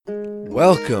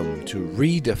Welcome to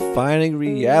Redefining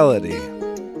Reality,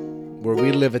 where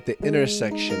we live at the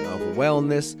intersection of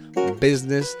wellness,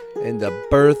 business, and the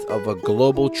birth of a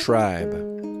global tribe.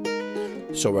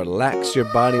 So relax your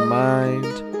body-mind,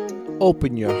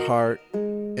 open your heart,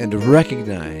 and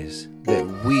recognize that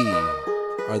we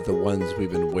are the ones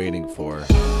we've been waiting for.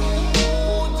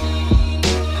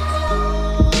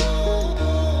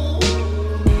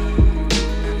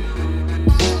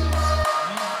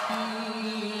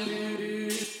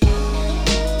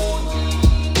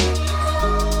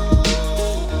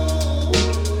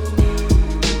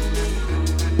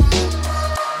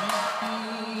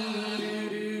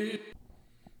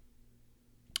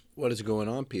 What is going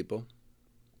on, people?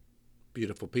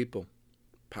 Beautiful people,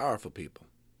 powerful people.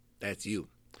 That's you.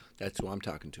 That's who I'm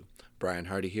talking to. Brian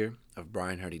Hardy here of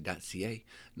brianhardy.ca,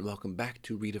 and welcome back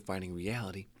to Redefining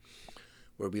Reality,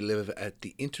 where we live at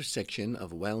the intersection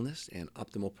of wellness and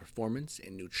optimal performance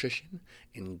and nutrition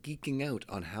and geeking out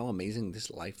on how amazing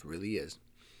this life really is.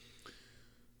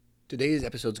 Today's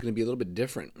episode is going to be a little bit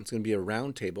different. It's going to be a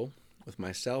round table with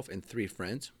myself and three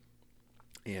friends,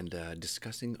 and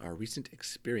discussing our recent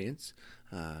experience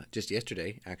just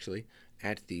yesterday, actually,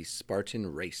 at the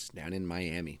Spartan race down in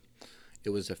Miami.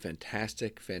 It was a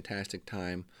fantastic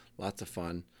time, lots of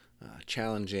fun,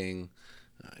 challenging,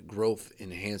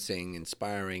 growth-enhancing,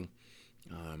 inspiring,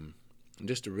 and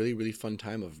just a really fun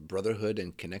time of brotherhood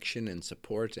and connection and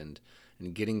support and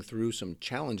getting through some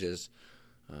challenges,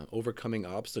 overcoming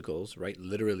obstacles, right?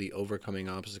 Literally overcoming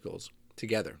obstacles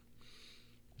together.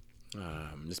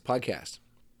 This podcast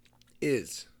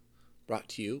is brought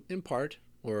to you in part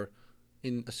or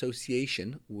in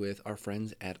association with our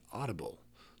friends at Audible.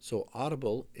 So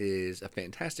Audible is a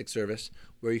fantastic service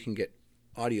where you can get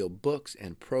audio books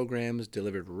and programs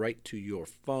delivered right to your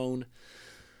phone.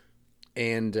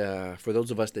 And for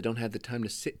those of us that don't have the time to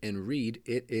sit and read,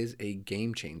 it is a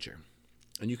game changer.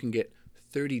 And you can get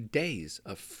 30 days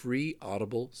of free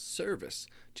Audible service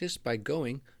just by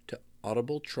going to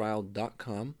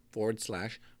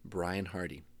audibletrial.com/Brian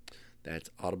Hardy.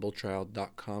 That's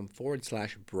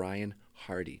audibletrial.com/Brian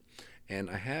Hardy.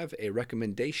 And I have a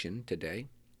recommendation today,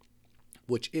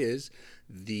 which is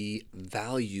The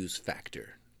Values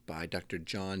Factor by Dr.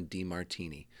 John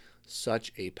Demartini.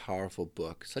 Such a powerful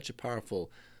book, such a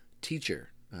powerful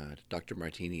teacher, Dr.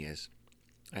 Martini is.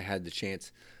 I had the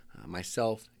chance,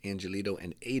 myself, Angelito,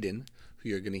 and Aiden, who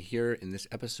you're going to hear in this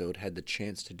episode, had the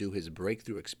chance to do his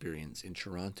breakthrough experience in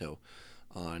Toronto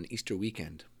on Easter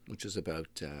weekend, which is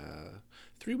about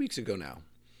 3 weeks ago now.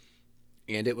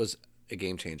 And it was a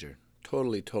game changer.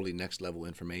 Totally next level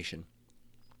information.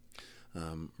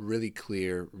 Really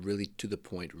clear, really to the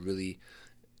point, really,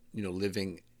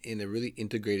 living in a really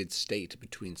integrated state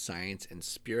between science and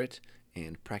spirit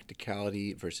and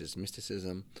practicality versus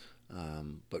mysticism,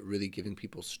 but really giving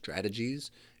people strategies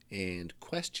and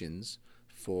questions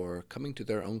for coming to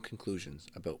their own conclusions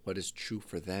about what is true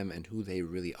for them and who they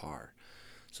really are.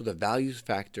 So the Values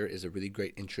Factor is a really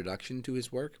great introduction to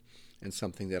his work and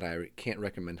something that I can't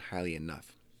recommend highly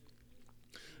enough.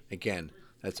 Again,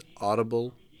 that's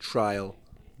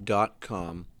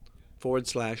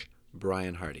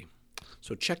audibletrial.com/Brian Hardy.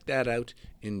 So check that out.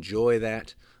 Enjoy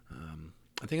that.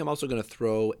 I think I'm also going to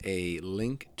throw a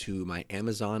link to my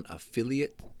Amazon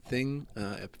affiliate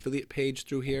page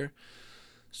through here.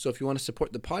 So if you want to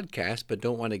support the podcast but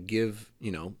don't want to give,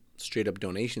 straight up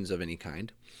donations of any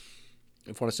kind,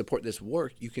 if you want to support this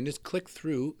work, you can just click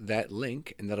through that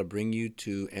link and that'll bring you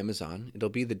to Amazon. It'll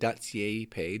be the .ca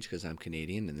page because I'm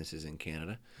Canadian and this is in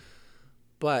Canada.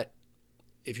 But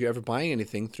if you're ever buying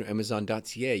anything through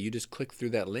Amazon.ca, you just click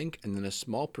through that link and then a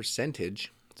small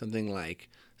percentage, something like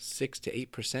 6 to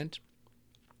 8%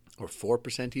 or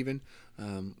 4% even,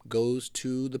 goes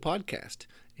to the podcast.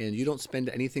 And you don't spend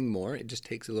anything more. It just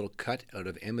takes a little cut out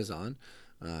of Amazon,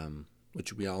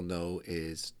 which we all know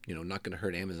is, not going to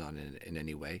hurt Amazon in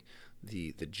any way,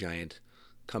 the giant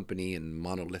company and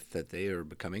monolith that they are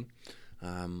becoming.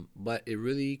 But it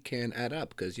really can add up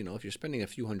because, if you're spending a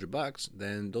few $100,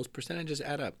 then those percentages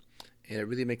add up. And it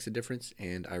really makes a difference,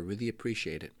 and I really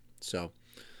appreciate it. So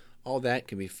all that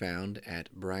can be found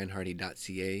at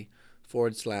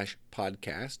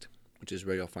brianhardy.ca/podcast, which is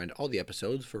where you'll find all the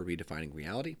episodes for Redefining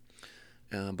Reality.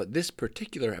 But this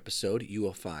particular episode you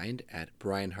will find at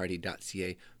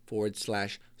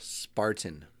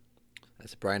brianhardy.ca/Spartan.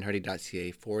 That's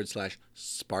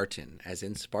brianhardy.ca/Spartan, as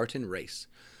in Spartan race.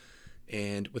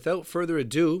 And without further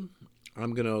ado,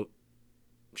 I'm going to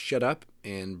shut up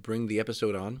and bring the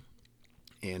episode on.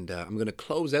 And I'm going to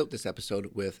close out this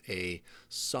episode with a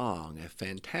song, a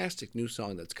fantastic new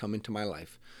song that's come into my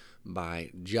life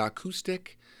by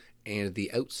Jacoustic and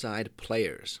the Outside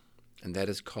Players. and that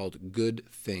is called Good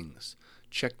Things.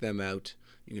 Check them out.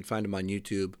 You can find them on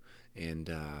YouTube, and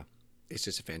it's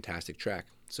just a fantastic track.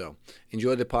 So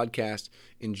enjoy the podcast.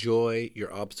 Enjoy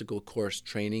your obstacle course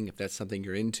training if that's something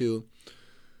you're into.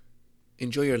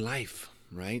 Enjoy your life,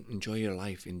 right? Enjoy your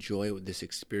life. Enjoy this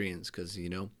experience because,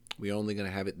 we're only going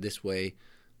to have it this way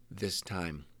this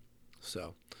time.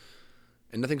 So,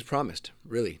 and nothing's promised,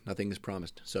 really. Nothing is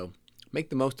promised. So make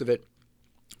the most of it.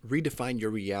 Redefine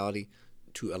your reality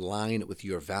to align with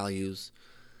your values.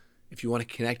 If you want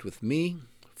to connect with me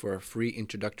for a free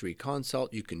introductory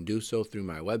consult, you can do so through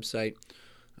my website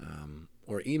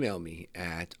or email me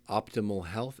at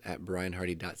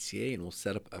optimalhealth@brianhardy.ca, and we'll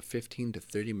set up a 15 to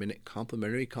 30-minute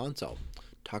complimentary consult.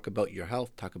 Talk about your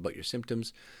health, talk about your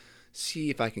symptoms, see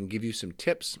if I can give you some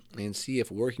tips, and see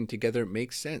if working together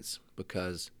makes sense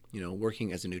because,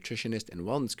 working as a nutritionist and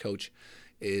wellness coach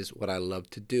is what I love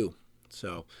to do.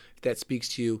 So if that speaks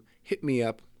to you, hit me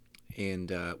up.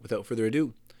 And without further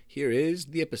ado, here is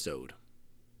the episode.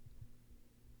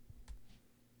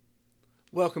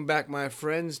 Welcome back, my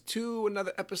friends, to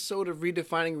another episode of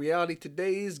Redefining Reality.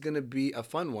 Today is going to be a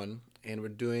fun one, and we're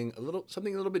doing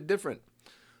something a little bit different.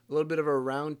 A little bit of a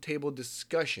roundtable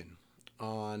discussion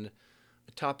on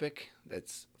a topic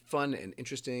that's fun and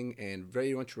interesting and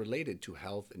very much related to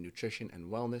health and nutrition and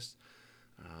wellness.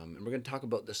 And we're going to talk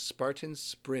about the Spartan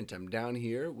Sprint. I'm down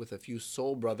here with a few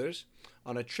soul brothers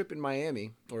on a trip in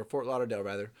Miami, or Fort Lauderdale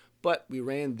rather, but we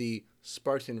ran the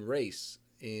Spartan race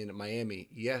in Miami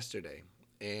yesterday,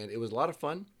 and it was a lot of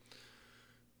fun.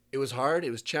 It was hard.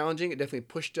 It was challenging. It definitely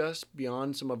pushed us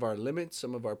beyond some of our limits,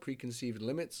 some of our preconceived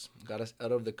limits, got us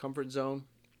out of the comfort zone.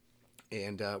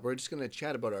 And we're just going to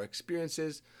chat about our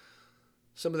experiences,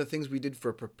 some of the things we did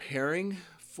for preparing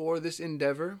for this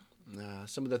endeavor,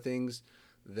 some of the things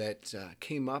that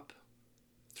came up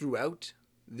throughout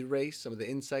the race, some of the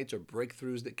insights or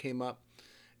breakthroughs that came up,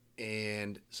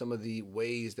 and some of the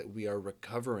ways that we are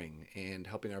recovering and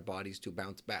helping our bodies to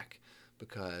bounce back.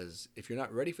 Because if you're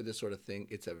not ready for this sort of thing,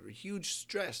 it's a huge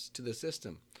stress to the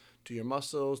system, to your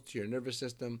muscles, to your nervous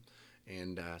system,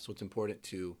 and so it's important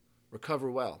to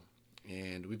recover well.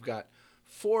 And we've got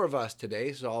 4 of us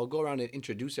today, so I'll go around and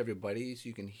introduce everybody so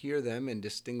you can hear them and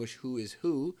distinguish who is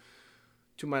who.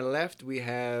 To my left, we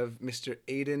have Mr.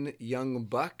 Aiden Young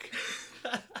Buck.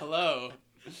 Hello.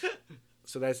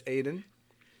 So that's Aiden.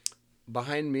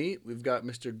 Behind me, we've got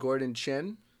Mr. Gordon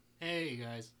Chen. Hey,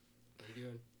 guys. How you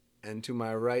doing? And to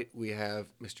my right, we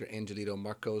have Mr. Angelito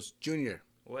Marcos Jr.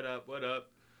 What up, what up?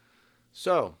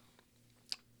 So,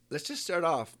 let's just start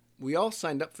off. We all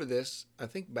signed up for this, I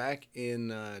think back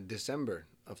in December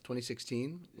of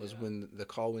 2016 was when the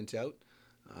call went out.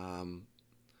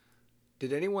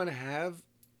 Did anyone have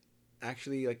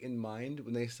actually in mind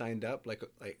when they signed up like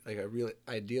a real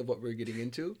idea of what we were getting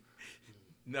into?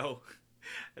 No,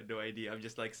 I had no idea. I'm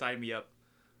just sign me up.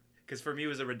 Because for me it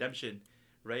was a redemption,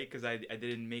 right? Because I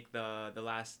didn't make the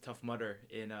last Tough Mudder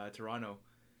in Toronto.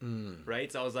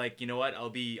 Right? So I was like, you know what? I'll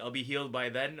be healed by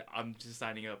then. I'm just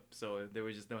signing up. So there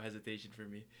was just no hesitation for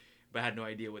me. But I had no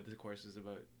idea what the course was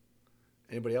about.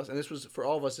 Anybody else? And this was, for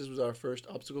all of us, this was our first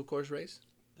obstacle course race?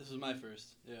 This was my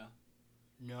first, yeah.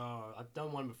 No, I've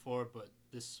done one before, but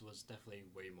this was definitely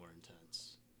way more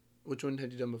intense. Which one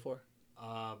had you done before?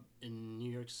 In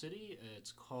New York City,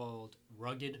 it's called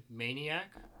Rugged Maniac.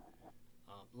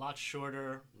 A lot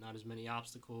shorter, not as many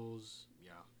obstacles.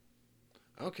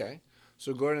 Yeah. Okay.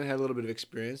 So Gordon had a little bit of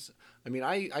experience. I mean,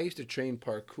 I used to train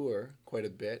parkour quite a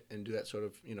bit and do that sort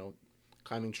of,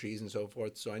 climbing trees and so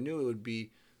forth. So I knew it would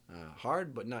be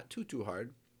hard, but not too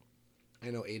hard. I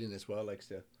know Aiden as well likes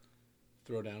to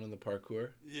throw down on the parkour.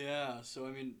 Yeah, so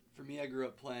I mean, for me, I grew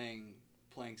up playing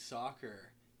soccer,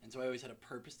 and so I always had a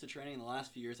purpose to training. In the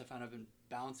last few years, I found I've been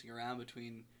bouncing around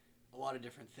between a lot of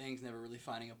different things, never really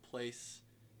finding a place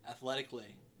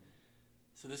athletically.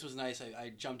 So this was nice.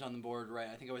 I jumped on the board right.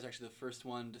 I think I was actually the first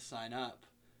one to sign up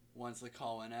once the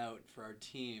call went out for our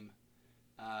team,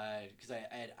 because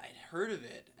I'd heard of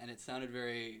it and it sounded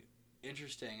very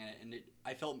interesting, and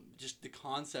I felt just the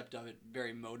concept of it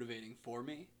very motivating for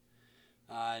me.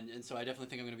 And so I definitely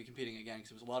think I'm going to be competing again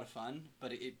because it was a lot of fun,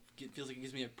 but it feels like it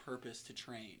gives me a purpose to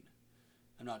train.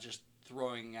 I'm not just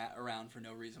throwing around for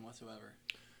no reason whatsoever.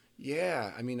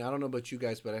 Yeah, I mean, I don't know about you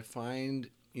guys, but I find,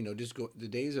 the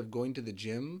days of going to the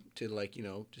gym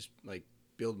to just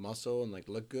build muscle and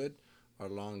look good are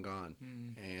long gone.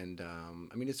 And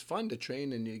I mean, it's fun to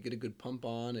train and you get a good pump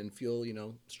on and feel,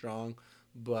 strong.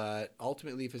 But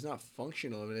ultimately, if it's not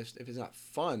functional, if it's not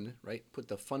fun, right, put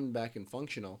the fun back in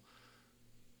functional,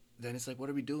 then it's what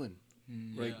are we doing?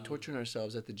 Right, torturing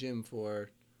ourselves at the gym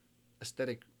for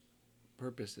aesthetic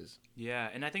purposes. Yeah,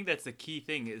 and I think that's the key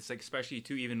thing. Is like, especially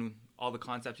to even all the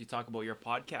concepts you talk about your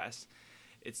podcast.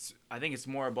 I think it's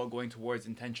more about going towards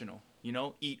intentional. You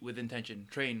know, eat with intention,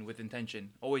 train with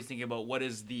intention. Always thinking about what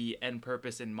is the end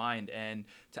purpose in mind, and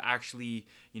to actually,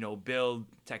 build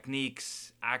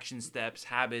techniques, action steps,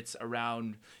 habits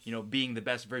around, being the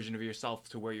best version of yourself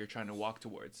to where you're trying to walk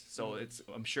towards. So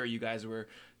I'm sure you guys were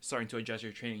starting to adjust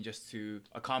your training just to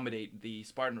accommodate the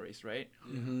Spartan race, right?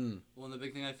 Yeah. Mm-hmm. Well, and the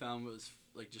big thing I found was,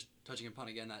 like, just touching upon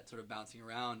again that sort of bouncing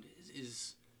around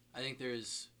is I think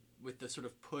there's, with the sort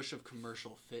of push of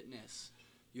commercial fitness,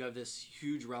 you have this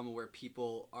huge realm where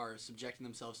people are subjecting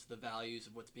themselves to the values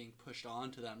of what's being pushed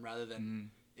onto them rather than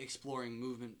exploring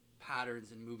movement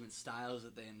patterns and movement styles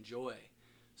that they enjoy.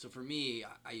 So for me,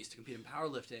 I used to compete in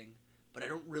powerlifting, but I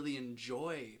don't really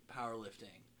enjoy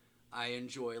powerlifting. I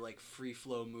enjoy like free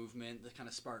flow movement, the kind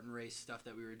of Spartan race stuff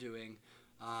that we were doing,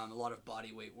 a lot of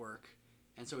body weight work.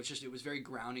 And so it was very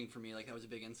grounding for me. Like, that was a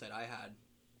big insight I had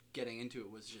getting into it,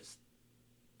 was just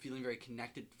feeling very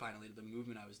connected finally to the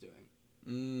movement I was doing.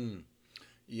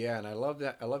 Yeah, and I love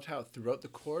that. I loved how throughout the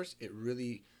course it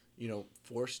really,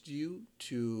 forced you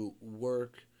to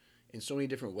work in so many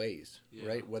different ways,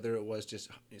 right? Whether it was just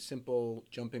simple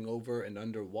jumping over and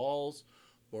under walls,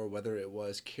 or whether it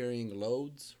was carrying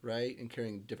loads, right? And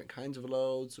carrying different kinds of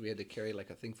loads. So we had to carry like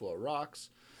a thing full of rocks,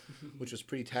 which was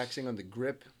pretty taxing on the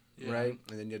grip, right?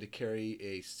 And then you had to carry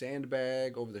a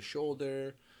sandbag over the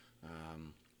shoulder.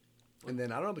 And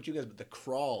then I don't know about you guys, but the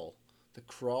crawl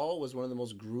was one of the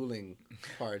most grueling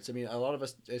parts. I mean, a lot of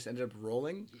us just ended up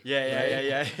rolling.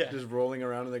 Yeah. Just rolling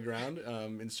around on the ground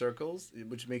in circles,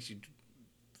 which makes you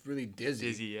really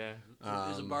dizzy. Yeah. It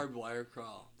was a barbed wire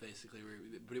crawl, basically,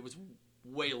 but it was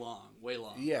way long.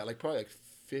 Yeah, like probably like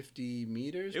 50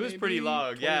 meters. It was maybe? pretty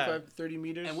long, 25, 30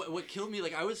 meters. And what killed me,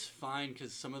 like, I was fine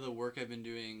because some of the work I've been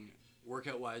doing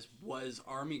workout-wise was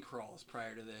army crawls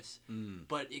prior to this.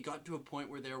 But it got to a point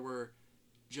where there were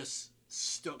just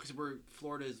because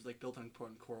Florida is like built on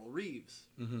coral reefs,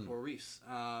 so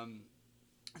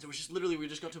it was just literally, we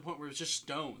just got to a point where it was just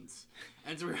stones,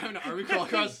 and so we were having an army crawl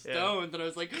across stones, and I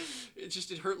was like,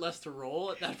 it hurt less to roll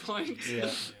at that point.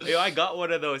 I got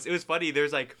one of those. It was funny.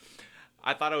 There's like,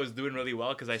 I thought I was doing really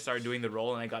well because I started doing the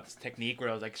roll and I got this technique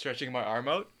where I was like stretching my arm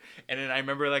out, and then I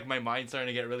remember like my mind starting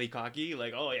to get really cocky,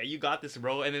 like, oh yeah, you got this,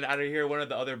 bro. And then out of here, one of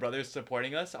the other brothers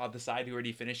supporting us on the side who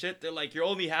already finished it, they're like, you're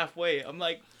only halfway. I'm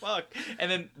like, fuck. And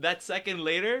then that second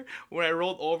later, when I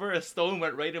rolled over, a stone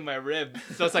went right in my rib.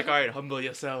 So it's like, all right, humble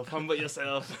yourself.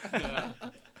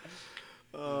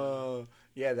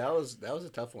 Yeah, that was a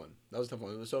tough one.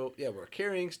 So yeah, we're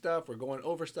carrying stuff, we're going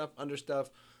over stuff, under stuff.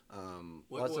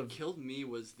 What killed me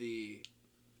was we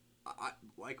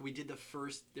did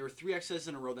there were 3 exercises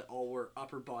in a row that all were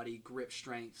upper body grip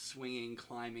strength, swinging,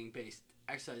 climbing based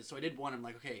exercises. So I did one, I'm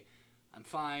like, okay, I'm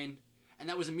fine. And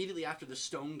that was immediately after the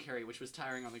stone carry, which was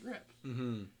tiring on the grip.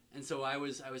 And so I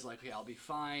was like, okay, I'll be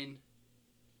fine.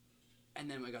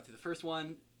 And then I got through the first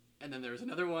one, and then there was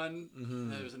another one, and then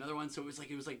there was another one. So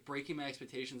it was like breaking my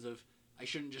expectations of, I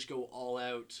shouldn't just go all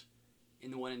out in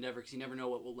the one endeavor, because you never know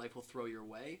what life will throw your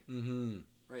way.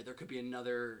 Right, there could be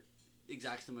another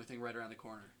exact similar thing right around the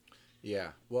corner. Yeah,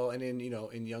 well,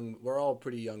 and we're all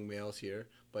pretty young males here,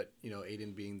 but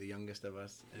Aiden being the youngest of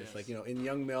us, it's like in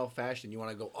young male fashion, you want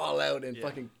to go all out and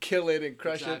fucking kill it and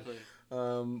crush it.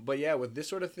 But yeah, with this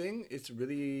sort of thing, it's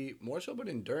really more so about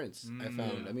endurance. I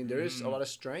found. I mean, there is a lot of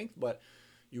strength, but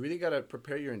you really got to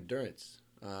prepare your endurance,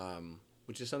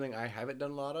 which is something I haven't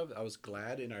done a lot of. I was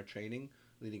glad in our training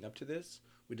leading up to this,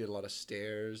 we did a lot of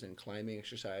stairs and climbing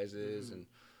exercises and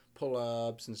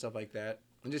pull-ups and stuff like that.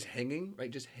 And just hanging, right?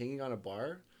 Just hanging on a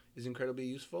bar is incredibly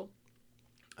useful.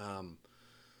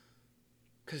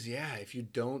 Because if you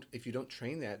don't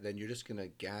train that, then you're just gonna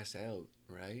gas out,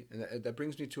 right? And that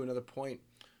brings me to another point,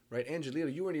 right?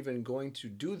 Angelito, you weren't even going to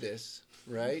do this,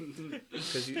 right?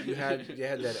 Because you had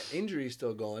that injury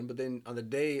still going, but then on the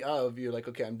day of, you're like,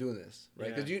 okay, I'm doing this,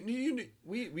 right? Because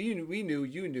we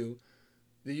knew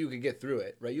that you could get through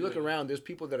it, right? You look around, there's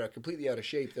people that are completely out of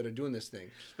shape that are doing this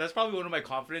thing. That's probably one of my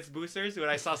confidence boosters. When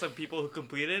I saw some people who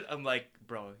completed, I'm like,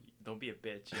 bro, don't be a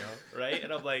bitch, right?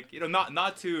 And I'm like,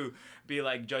 not to be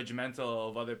like judgmental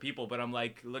of other people, but I'm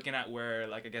like looking at where,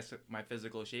 like, I guess my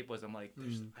physical shape was. I'm like,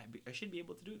 I should be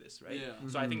able to do this, right? Yeah.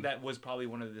 So I think that was probably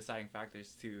one of the deciding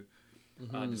factors to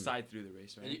decide through the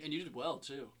race, right? And you did well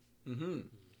too.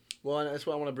 Well, and that's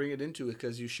what I want to bring it into,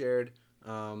 because you shared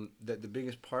that the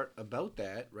biggest part about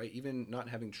that, right, even not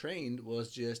having trained,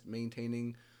 was just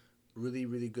maintaining really,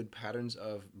 really good patterns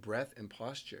of breath and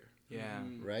posture, Yeah.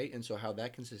 right? And so how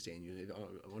that can sustain you.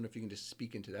 I wonder if you can just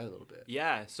speak into that a little bit.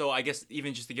 Yeah. So I guess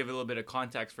even just to give a little bit of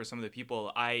context for some of the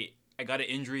people, I got an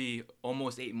injury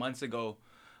almost 8 months ago,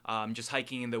 just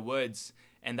hiking in the woods,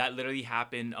 and that literally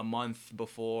happened a month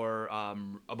before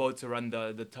about to run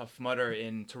the Tough Mudder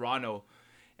in Toronto,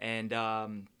 and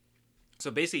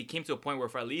so basically it came to a point where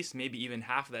for at least maybe even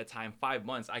half of that time, 5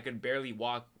 months, I could barely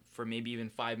walk for maybe even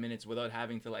 5 minutes without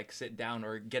having to like sit down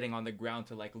or getting on the ground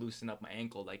to like loosen up my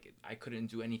ankle. Like I couldn't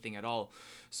do anything at all.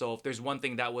 So if there's one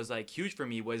thing that was like huge for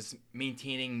me was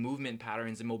maintaining movement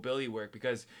patterns and mobility work,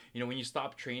 because when you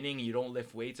stop training and you don't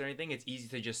lift weights or anything, it's easy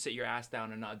to just sit your ass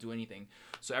down and not do anything.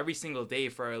 So every single day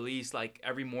for at least like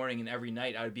every morning and every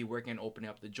night, I would be working on opening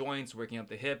up the joints, working up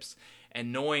the hips,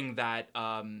 and knowing that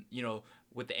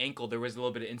with the ankle, there was a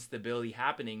little bit of instability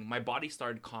happening. My body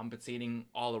started compensating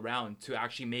all around to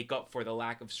actually make up for the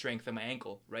lack of strength in my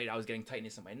ankle, right? I was getting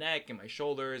tightness in my neck and my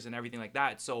shoulders and everything like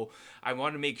that. So I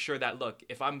wanted to make sure that, look,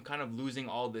 if I'm kind of losing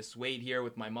all this weight here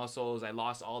with my muscles, I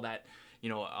lost all that,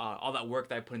 all that work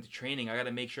that I put into training, I got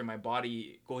to make sure my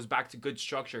body goes back to good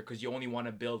structure, because you only want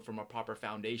to build from a proper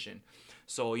foundation.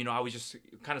 So, I was just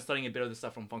kind of studying a bit of the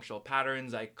stuff from functional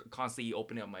patterns. I constantly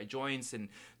opening up my joints and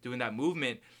doing that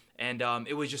movement. And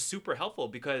it was just super helpful,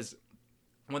 because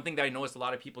one thing that I noticed a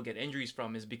lot of people get injuries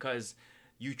from is because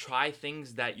you try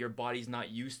things that your body's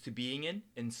not used to being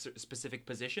in specific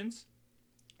positions.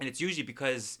 And it's usually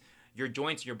because your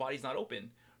joints and your body's not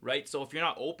open, right? So if you're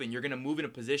not open, you're going to move in a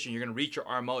position, you're going to reach your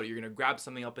arm out, you're going to grab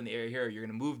something up in the air here, you're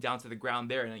going to move down to the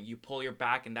ground there, and then you pull your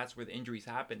back, and that's where the injuries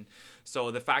happen. So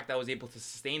the fact that I was able to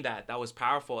sustain that was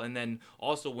powerful. And then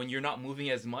also when you're not moving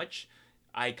as much,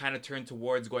 I kind of turned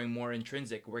towards going more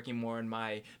intrinsic, working more in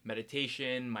my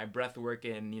meditation, my breath work,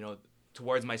 and,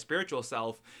 towards my spiritual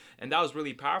self. And that was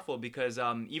really powerful, because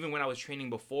even when I was training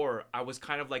before, I was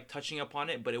kind of like touching upon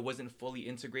it, but it wasn't fully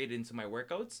integrated into my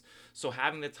workouts. So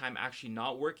having the time actually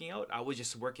not working out, I was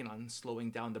just working on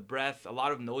slowing down the breath, a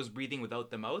lot of nose breathing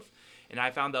without the mouth. And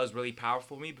I found that was really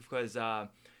powerful for me, because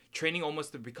training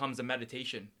almost becomes a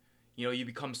meditation. You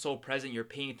become so present, you're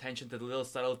paying attention to the little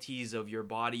subtleties of your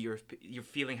body, you're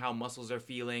feeling how muscles are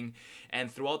feeling.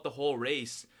 And throughout the whole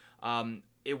race,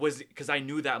 it was because I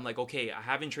knew that I'm like, okay, I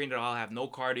haven't trained at all, I have no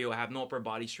cardio, I have no upper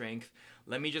body strength.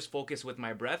 Let me just focus with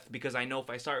my breath, because I know if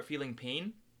I start feeling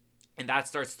pain and that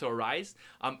starts to arise,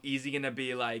 I'm easy gonna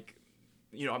be like,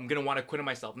 I'm going to want to quit on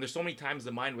myself. And there's so many times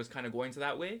the mind was kind of going to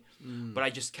that way, but I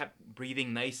just kept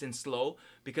breathing nice and slow,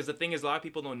 because the thing is, a lot of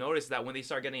people don't notice that when they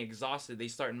start getting exhausted, they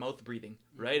start mouth breathing,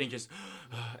 right? And just,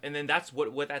 and then that's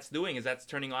what that's doing, is that's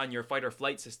turning on your fight or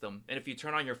flight system. And if you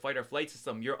turn on your fight or flight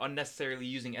system, you're unnecessarily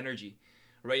using energy.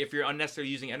 Right? If you're unnecessarily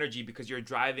using energy because you're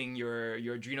driving your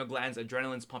adrenal glands,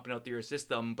 adrenaline's pumping out through your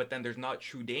system, but then there's not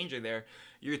true danger there,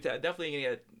 you're definitely going to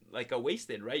get like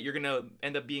wasted, right? You're going to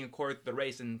end up being a core of the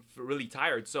race and really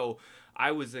tired. So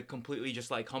I was completely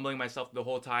just like humbling myself the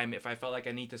whole time. If I felt like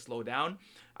I need to slow down,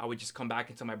 I would just come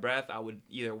back into my breath. I would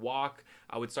either walk,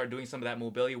 I would start doing some of that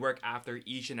mobility work after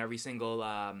each and every single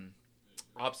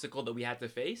obstacle that we had to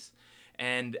face.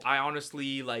 And I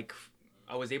honestly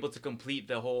I was able to complete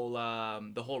the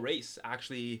whole race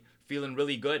actually feeling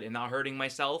really good and not hurting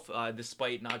myself,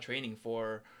 despite not training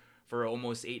for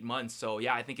almost 8 months. So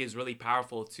yeah, I think it's really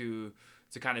powerful to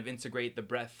kind of integrate the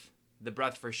breath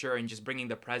for sure, and just bringing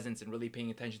the presence and really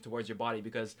paying attention towards your body,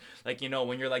 because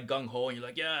when you're like gung-ho and you're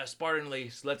like, yeah, Spartan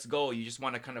race, let's go, you just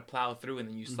want to kind of plow through, and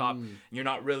then you stop, and you're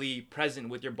not really present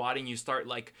with your body, and you start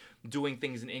like doing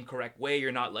things in an incorrect way.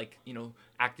 You're not like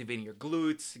activating your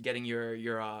glutes, getting your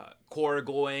core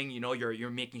going,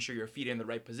 you're making sure your feet are in the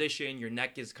right position, your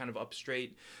neck is kind of up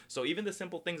straight. So even the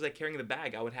simple things like carrying the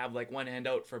bag, I would have like one hand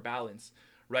out for balance,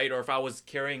 right? Or if I was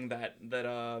carrying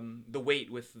the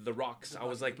weight with the rocks, I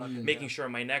was like making sure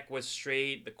my neck was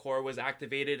straight, the core was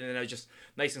activated, and then I was just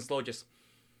nice and slow, just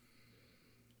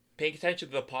paying attention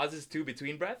to the pauses too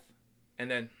between breath,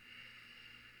 and then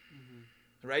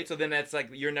right. So then that's like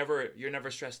you're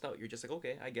never stressed out. You're just like,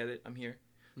 okay, I get it, I'm here.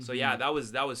 So yeah, that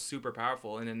was super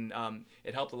powerful, and then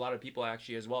it helped a lot of people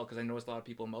actually as well, because I noticed a lot of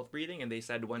people mouth breathing, and they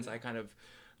said once I kind of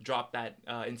dropped that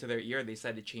into their ear, they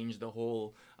said it changed the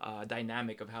whole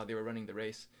dynamic of how they were running the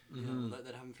race.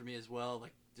 That happened for me as well.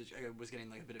 Like I was getting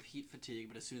like a bit of heat fatigue,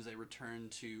 but as soon as I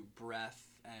returned to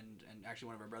breath, and actually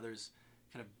one of our brothers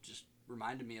kind of just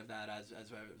reminded me of that as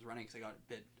I was running, because I got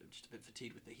just a bit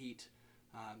fatigued with the heat.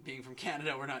 Being from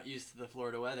Canada, we're not used to the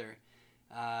Florida weather.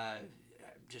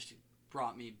 Just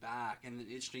brought me back. And the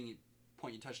interesting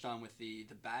point you touched on with the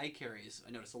bag carries,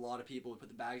 I noticed a lot of people would put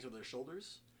the bags over their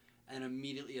shoulders and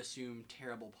immediately assume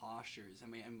terrible postures.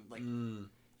 And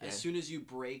as soon as you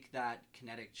break that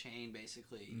kinetic chain,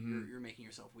 basically, you're making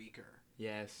yourself weaker.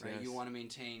 Yes. Right. Yes. You want to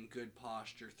maintain good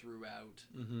posture throughout,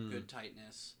 good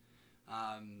tightness,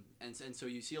 and so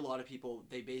you see a lot of people.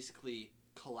 They basically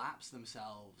collapse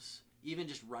themselves, even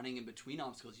just running in between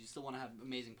obstacles. You still want to have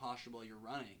amazing posture while you're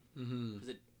running, because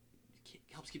it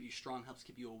helps keep you strong, helps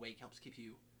keep you awake, helps keep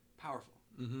you powerful.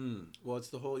 Well, it's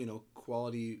the whole,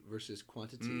 quality versus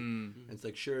quantity. And it's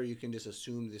like, sure, you can just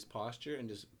assume this posture and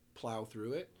just plow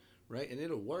through it, right? And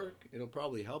it'll work. It'll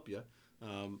probably help you.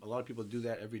 A lot of people do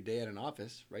that every day at an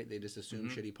office, right? They just assume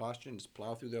shitty posture and just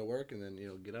plow through their work and then,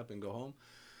 get up and go home.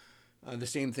 The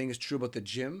same thing is true about the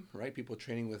gym, right? People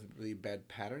training with really bad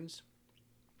patterns.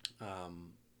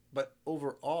 But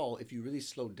overall, if you really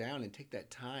slow down and take that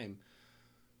time,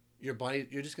 your body,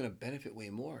 you're just going to benefit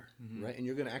way more, right? And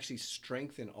you're going to actually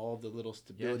strengthen all of the little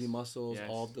stability muscles,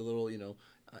 all of the little,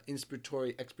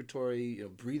 inspiratory, expiratory,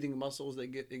 breathing muscles that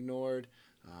get ignored.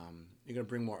 You're going to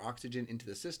bring more oxygen into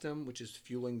the system, which is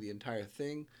fueling the entire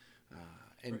thing,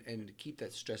 and keep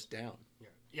that stress down.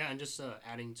 Yeah, and just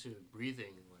adding to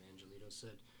breathing, what Angelito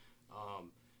said,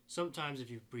 sometimes if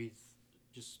you breathe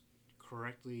just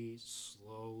correctly,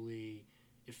 slowly,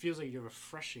 it feels like you're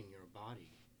refreshing your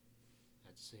body.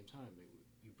 At the same time,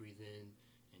 you breathe in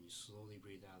and you slowly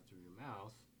breathe out through your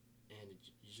mouth, and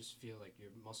you just feel like your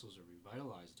muscles are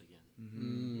revitalized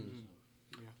again.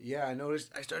 So, Yeah, I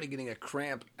noticed I started getting a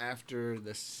cramp after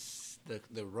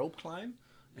the rope climb.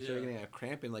 I started getting a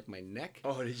cramp in like my neck.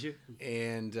 Oh, did you?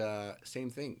 And same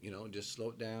thing, just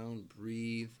slow it down,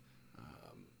 breathe,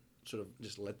 sort of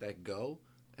just let that go,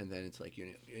 and then it's like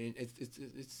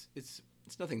it's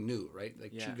nothing new, right?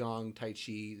 Like qigong, tai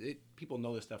chi, people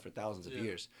know this stuff for thousands of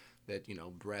years. That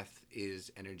breath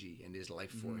is energy and is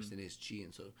life force and is chi,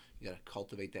 and so you got to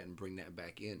cultivate that and bring that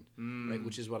back in, right?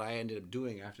 Which is what I ended up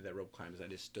doing after that rope climb. Is I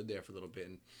just stood there for a little bit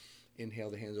and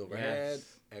inhale the hands overhead,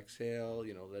 exhale,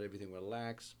 let everything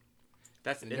relax.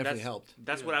 It definitely helped.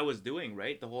 That's what I was doing,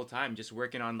 right? The whole time, just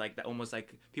working on like that, almost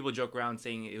like people joke around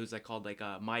saying it was like called like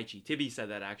Mai Chi. Tibby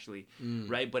said that actually,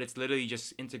 right? But it's literally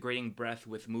just integrating breath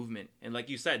with movement. And like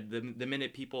you said, the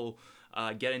minute people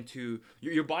get into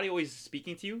your body always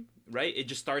speaking to you, right? It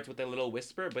just starts with a little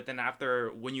whisper, but then after,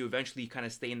 when you eventually kind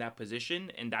of stay in that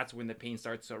position, and that's when the pain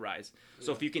starts to arise.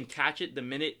 So if you can catch it the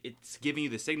minute it's giving you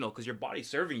the signal, because your body's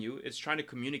serving you, it's trying to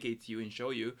communicate to you and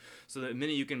show you. So the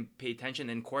minute you can pay attention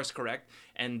and course correct,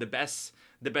 and the best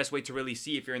way to really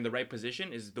see if you're in the right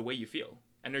position is the way you feel.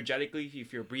 Energetically,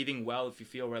 if you're breathing well, if you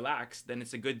feel relaxed, then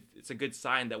it's a good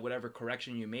sign that whatever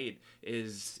correction you made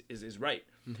is right.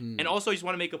 And also, I just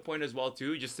want to make a point as well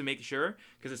too, just to make sure,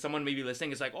 because if someone may be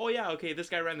listening, it's like, oh yeah, okay, this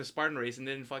guy ran the Spartan race and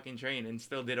didn't fucking train and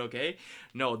still did okay.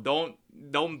 No, don't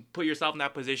put yourself in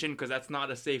that position, because that's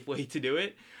not a safe way to do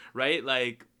it, right?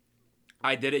 Like,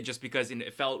 I did it just because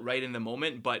it felt right in the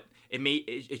moment, but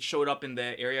it showed up in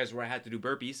the areas where I had to do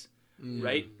burpees.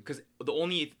 Right? Because the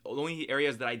only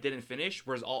areas that I didn't finish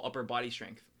was all upper body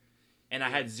strength. And I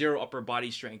had zero upper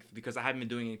body strength because I haven't been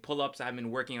doing any pull-ups. I haven't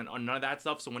been working on none of that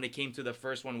stuff. So when it came to the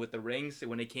first one with the rings,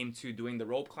 when it came to doing the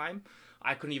rope climb,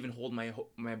 I couldn't even hold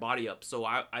my body up. So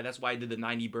I that's why I did the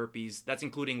 90 burpees. That's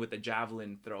including with the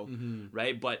javelin throw,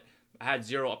 right? But I had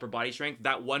zero upper body strength.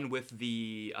 That one with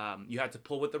the you had to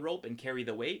pull with the rope and carry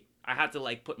the weight. I had to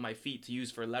like put my feet to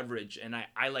use for leverage, and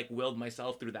I like willed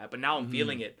myself through that. But now I'm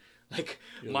feeling it. Like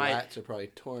your lats are probably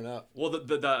torn up. Well,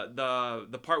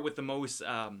 the part with the most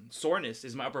soreness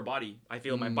is my upper body. I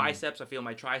feel my biceps, I feel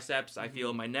my triceps, I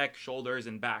feel my neck, shoulders,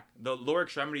 and back. The lower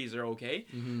extremities are okay,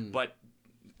 but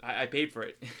I paid for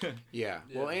it.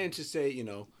 Well, and to say,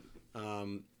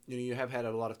 you have had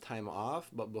a lot of time off,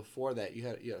 but before that, you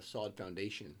had a solid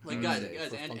foundation. Like guys,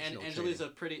 and Angeli's a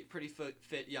pretty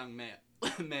fit young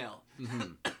male.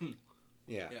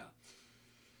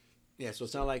 Yeah, so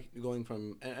it's not like going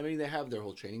from... I mean, they have their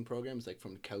whole training programs, like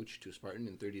from couch to Spartan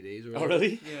in 30 days or whatever. Oh,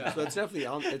 really? Yeah. So it's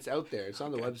definitely it's out there. It's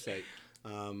on the website.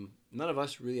 None of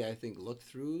us really, I think, looked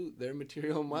through their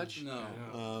material much.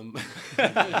 No.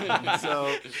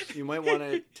 So you might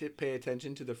want to pay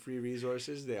attention to the free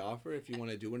resources they offer if you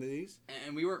want to do one of these.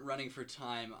 And we weren't running for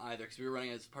time either, because we were running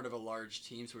as part of a large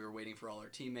team, so we were waiting for all our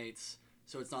teammates.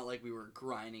 So it's not like we were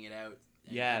grinding it out.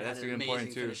 Yeah, that's an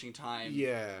important too. Finishing time.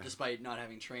 Yeah. Despite not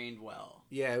having trained well.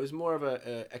 Yeah, it was more of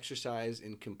a exercise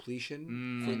in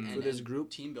completion for this group.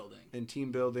 Team building. And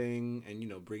team building,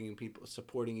 and bringing people,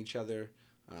 supporting each other.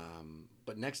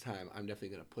 But next time, I'm definitely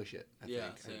gonna push it. I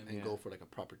think, and go for like a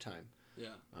proper time. Yeah.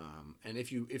 And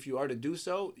if you are to do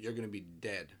so, you're gonna be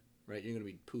dead, right? You're gonna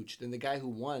be pooched. And the guy who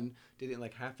won did it in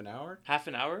like half an hour. Half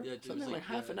an hour? Yeah, it Something was like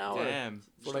half an hour. Damn.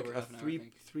 For Just like over a half an hour, I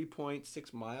think.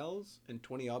 3.6 miles and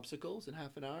 20 obstacles in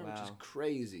half an hour, which is Wow.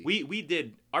 crazy. We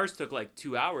did ours took like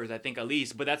 2 hours I think at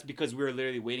least, but that's because we were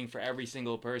literally waiting for every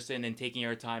single person and taking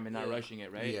our time and not Yeah. rushing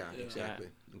it, right? Yeah, Yeah.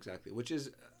 exactly. Which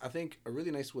is, I think, a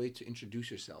really nice way to introduce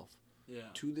yourself Yeah.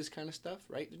 to this kind of stuff,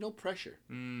 right? There's no pressure.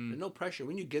 Mm. There's no pressure.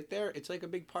 When you get there, it's like a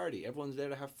big party. Everyone's there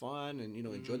to have fun and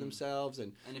enjoy Mhm. themselves.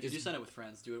 And And if you it's- do sign it with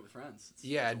friends, do it with friends.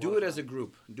 yeah, it's do lot it of as a fun.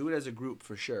 group. Do it as a group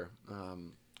for sure.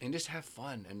 And just have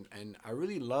fun. And I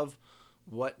really love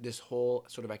what this whole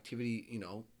sort of activity,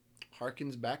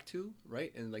 harkens back to,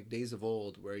 right? And like days of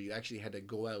old, where you actually had to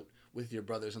go out with your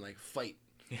brothers and like fight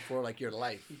for like your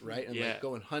life, right? And Yeah. like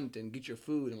go and hunt and get your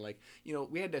food and like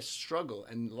we had to struggle,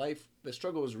 and the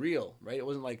struggle was real, right? It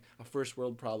wasn't like a first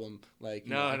world problem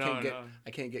like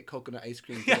I can't get coconut ice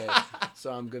cream today,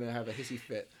 so I'm gonna have a hissy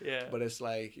fit. Yeah. But it's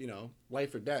like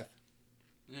life or death.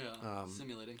 Yeah.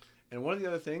 Simulating. And one of the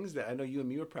other things that I know you and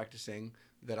me were practicing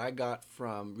that I got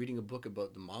from reading a book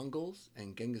about the Mongols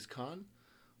and Genghis Khan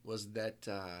was that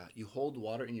you hold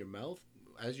water in your mouth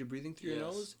as you're breathing through your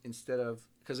Yes. nose instead of,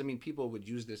 because I mean people would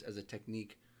use this as a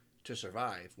technique to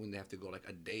survive when they have to go like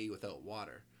a day without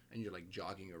water and you're like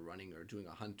jogging or running or doing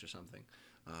a hunt or something.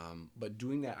 But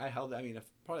doing that, I held that,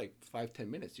 probably like 5-10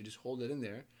 minutes. You just hold it in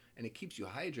there and it keeps you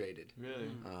hydrated.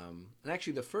 Really? And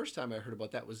actually, the first time I heard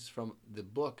about that was from the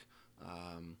book.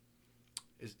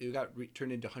 It got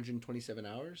turned into 127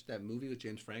 Hours, that movie with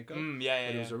James Franco. Yeah.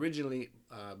 But it was originally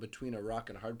Between a Rock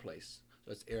and a Hard Place.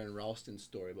 So it's Aaron Ralston's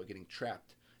story about getting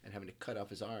trapped and having to cut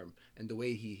off his arm. And the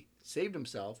way he saved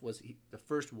himself was the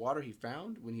first water he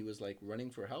found when he was like running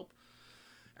for help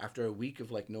after a week of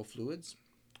like no fluids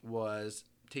was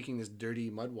taking this dirty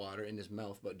mud water in his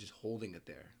mouth but just holding it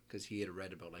there because he had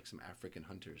read about like some African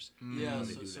hunters. Yeah, how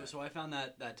they do so that. I found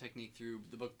that technique through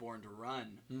the book Born to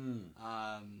Run.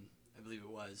 I believe it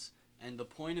was. And the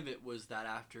point of it was that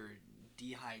after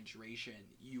dehydration,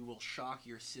 you will shock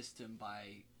your system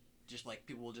by just like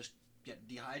people will just get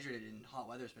dehydrated in hot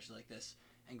weather, especially like this,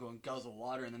 and go and guzzle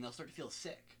water, and then they'll start to feel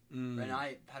sick. Right? And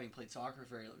I, having played soccer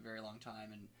for a very, very long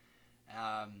time and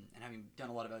having done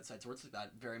a lot of outside sports like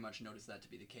that, very much noticed that to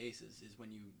be the case. Is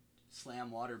when you slam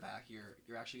water back,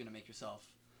 you're actually going to make yourself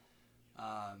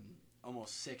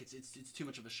almost sick. It's too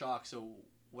much of a shock. So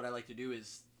what I like to do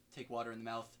is take water in the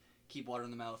mouth, keep water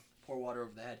in the mouth, pour water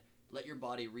over the head, let your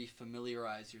body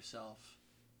refamiliarize yourself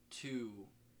to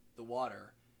the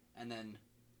water, and then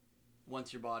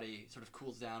once your body sort of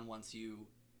cools down, once you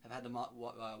have had the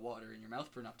water in your mouth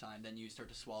for enough time, then you start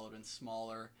to swallow it in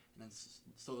smaller and then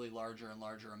slowly larger and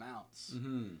larger amounts.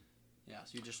 Mm-hmm. Yeah,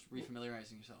 so you're just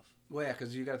refamiliarizing yourself. Well, yeah,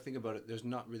 because you got to think about it. There's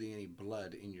not really any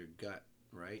blood in your gut,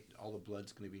 right? All the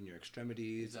blood's going to be in your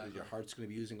extremities. Exactly. Your heart's going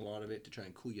to be using a lot of it to try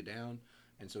and cool you down.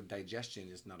 And so digestion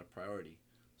is not a priority.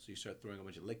 So you start throwing a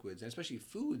bunch of liquids, and especially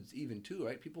foods even too,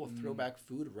 right? People will throw back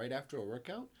food right after a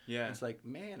workout. Yeah. It's like,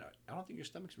 man, I don't think your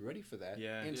stomach's ready for that.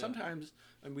 Yeah. And Yeah. sometimes,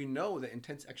 and we know that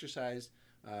intense exercise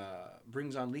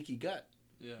brings on leaky gut,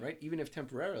 Yeah. right? Even if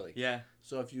temporarily. Yeah.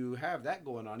 So if you have that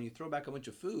going on, you throw back a bunch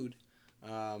of food.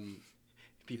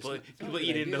 People It's not a people good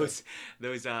eating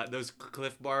idea. those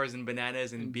Cliff Bars and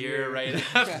bananas and And beer beer.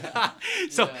 right after.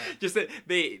 So Yeah. just that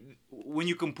when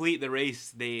you complete the race,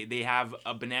 they have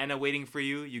a banana waiting for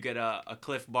you. You get a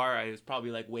Cliff Bar. It's probably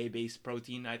like whey based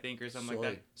protein, I think, or something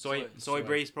like that. Soy Soy.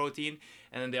 based protein,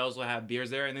 and then they also have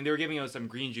beers there. And then they were giving us some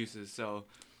green juices. So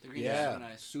The green juice Yeah, is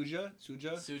nice. Suja.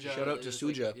 Suja. Shout out to is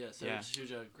Suja. Like, yeah, Yeah.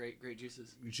 Suja. Great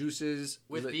juices. Juices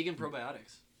With like- vegan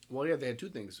probiotics. Well, yeah, they had two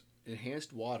things: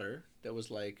 enhanced water that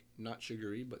was like not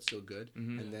sugary but still good,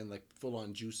 Mhm. and then like full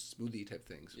on juice smoothie type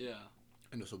things. Yeah.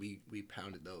 I know, so we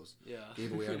pounded those. Yeah.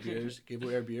 Gave away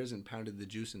our beers, and pounded the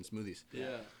juice and smoothies.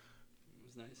 Yeah. It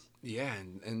was nice. Yeah,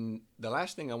 and the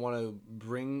last thing I want to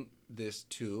bring this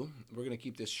to, we're gonna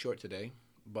keep this short today,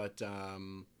 but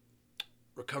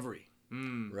recovery,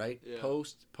 right? Yeah.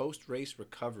 Post race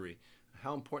recovery,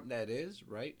 how important that is,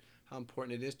 right? How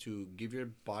important it is to give your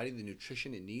body the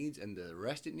nutrition it needs and the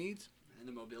rest it needs. And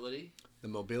the mobility. The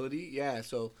mobility, yeah.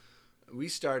 So we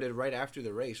started right after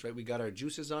the race, right? We got our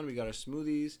juices on, we got our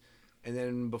smoothies, and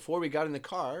then before we got in the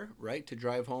car, right, to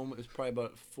drive home, it was probably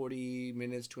about 40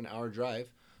 minutes to an hour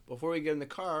drive. Before we get in the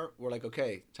car, we're like,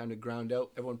 okay, time to ground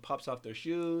out. Everyone pops off their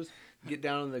shoes, get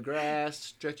down on the grass,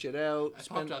 stretch it out. I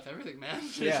popped off everything, man.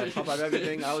 Yeah, pop out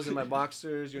everything. I was in my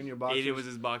boxers, you're in your boxers. Aiden was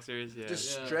his boxers. Yeah.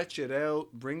 Just Yeah. stretch it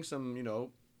out, bring some,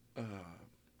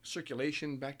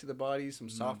 circulation back to the body, some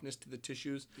softness to the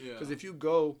tissues. Yeah. Because if you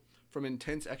go from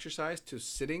intense exercise to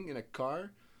sitting in a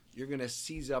car, you're going to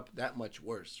seize up that much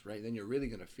worse, right? Then you're really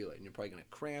going to feel it, and you're probably going to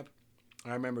cramp,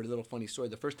 I remember a little funny story.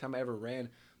 The first time I ever ran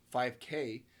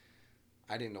 5K,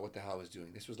 I didn't know what the hell I was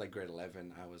doing. This was like grade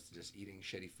 11. I was just eating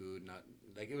shitty food. Not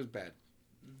like it was bad.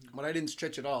 But I didn't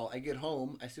stretch at all. I get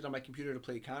home, I sit on my computer to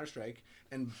play Counter-Strike,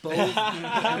 and both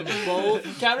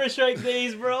Counter-Strike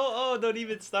days, bro. Oh, don't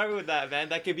even start with that, man.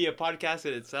 That could be a podcast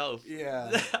in itself.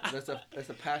 Yeah, that's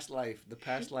a past life, the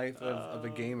past life of a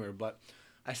gamer. But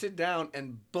I sit down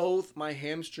and both my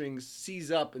hamstrings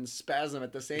seize up and spasm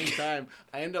at the same time.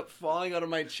 I end up falling out of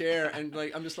my chair and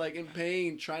like I'm just like in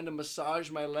pain, trying to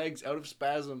massage my legs out of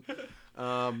spasm.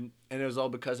 And it was all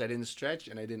because I didn't stretch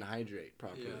and I didn't hydrate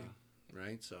properly. Yeah.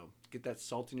 Right? So get that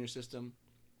salt in your system,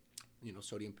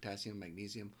 sodium, potassium,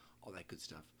 magnesium, all that good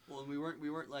stuff. Well, and we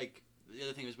weren't like, the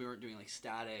other thing was we weren't doing like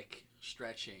static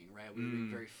stretching, right? We were doing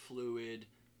very fluid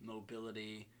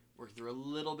mobility, worked through a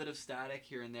little bit of static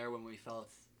here and there when we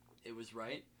felt it was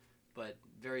right, but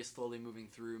very slowly moving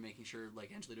through, making sure,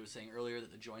 like Angelita was saying earlier,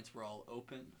 that the joints were all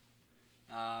open,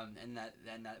 and that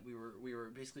we were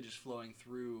basically just flowing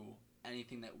through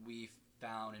anything that we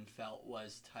found and felt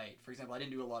was tight. For example, I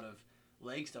didn't do a lot of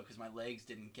leg stuff because my legs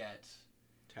didn't get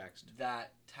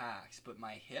that taxed, but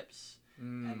my hips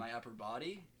and my upper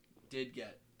body did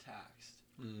get taxed.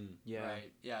 Yeah.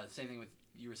 Right. Yeah. The same thing with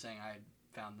you were saying. I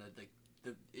found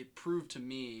that it proved to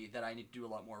me that I need to do a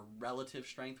lot more relative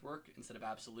strength work instead of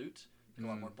absolute, a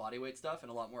lot more body weight stuff, and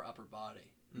a lot more upper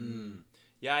body.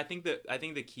 Yeah, I think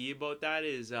the key about that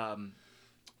is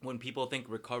when people think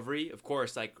recovery, of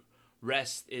course, like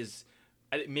rest is.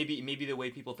 Maybe the way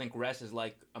people think rest is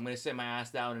like I'm gonna sit my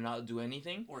ass down and not do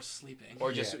anything, or sleeping,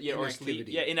 or just or sleep,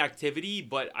 inactivity.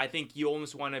 But I think you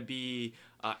almost want to be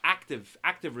active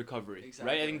recovery,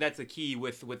 exactly. Right? I think that's the key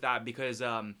with that because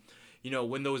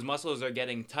when those muscles are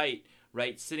getting tight,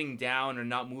 right, sitting down or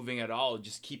not moving at all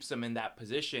just keeps them in that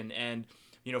position. And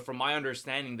from my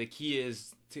understanding, the key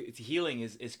is to healing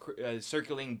is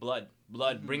circulating blood,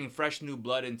 bringing fresh new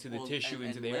blood into the tissue,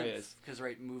 into the areas. Because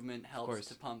movement helps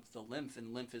to pump the lymph,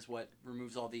 and lymph is what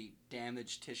removes all the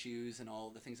damaged tissues and all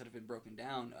the things that have been broken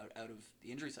down out of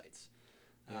the injury sites.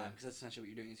 Because that's essentially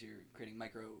what you're doing is you're creating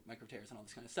micro tears and all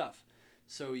this kind of stuff.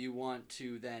 So you want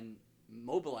to then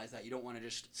mobilize that. You don't want to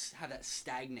just have that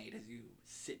stagnate as you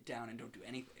sit down and don't do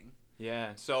anything.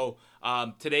 Yeah. So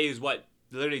today is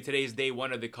today's day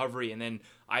one of the recovery, and then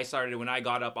I started when I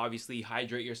got up. Obviously,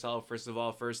 hydrate yourself first of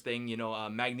all. First thing,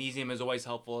 magnesium is always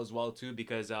helpful as well too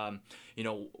because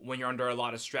when you're under a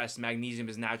lot of stress, magnesium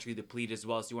is naturally depleted as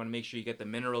well. So you want to make sure you get the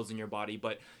minerals in your body.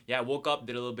 But yeah, woke up,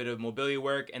 did a little bit of mobility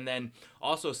work, and then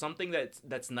also something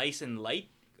that's nice and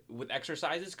light with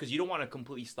exercises because you don't want to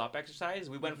completely stop exercise.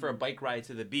 We went for a bike ride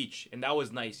to the beach and that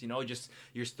was nice, just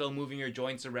you're still moving your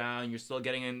joints around, you're still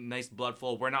getting a nice blood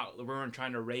flow. We weren't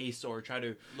trying to race or try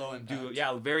to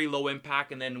very low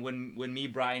impact. And then when me,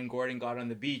 Brian, Gordon got on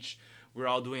the beach, we're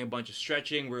all doing a bunch of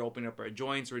stretching, we're opening up our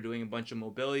joints, we're doing a bunch of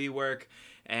mobility work,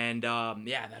 and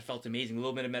that felt amazing. A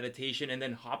little bit of meditation, and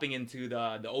then hopping into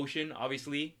the ocean.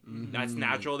 Obviously, that's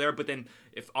natural there. But then,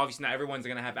 if obviously not everyone's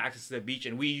gonna have access to the beach,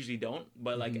 and we usually don't,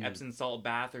 but like Epsom salt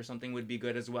bath or something would be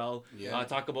good as well. Yeah.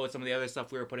 Talk about some of the other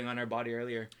stuff we were putting on our body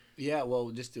earlier. Yeah, well,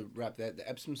 just to wrap that, the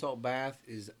Epsom salt bath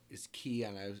is key,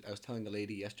 and I was telling the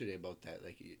lady yesterday about that.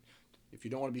 Like, if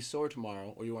you don't want to be sore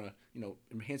tomorrow, or you want to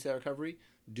enhance that recovery,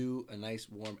 do a nice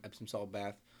warm Epsom salt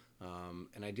bath,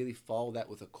 and ideally follow that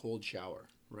with a cold shower,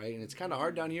 right? And it's kind of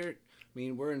hard down here. I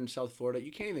mean, we're in South Florida.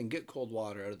 You can't even get cold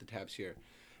water out of the taps here.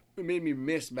 It made me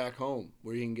miss back home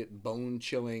where you can get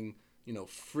bone-chilling,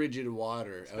 frigid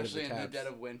water out of the taps. Especially in the dead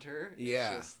of winter.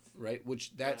 Yeah, right?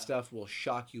 Which that stuff will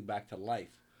shock you back to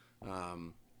life.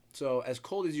 So as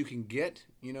cold as you can get,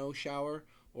 shower.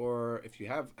 Or if you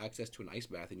have access to an ice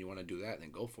bath and you want to do that,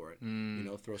 then go for it.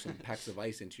 Throw some packs of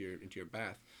ice into your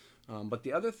bath. But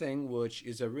the other thing, which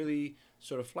is a really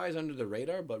sort of flies under the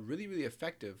radar, but really, really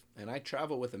effective, and I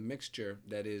travel with a mixture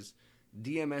that is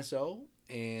DMSO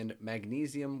and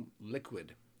magnesium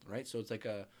liquid, right? So it's like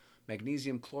a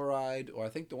magnesium chloride, or I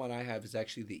think the one I have is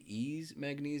actually the Ease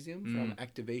Magnesium from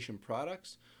Activation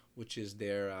Products, which is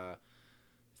their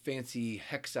fancy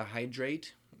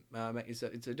hexahydrate.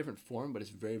 It's a different form, but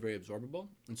it's very, very absorbable.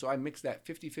 And so I mix that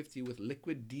 50-50 with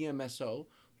liquid DMSO,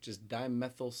 which is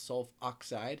dimethyl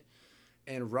sulfoxide,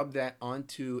 and rub that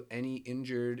onto any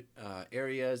injured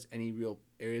areas, any real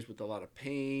areas with a lot of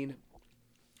pain,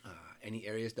 any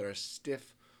areas that are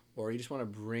stiff, or you just want to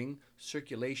bring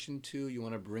circulation to, you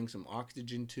want to bring some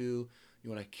oxygen to, you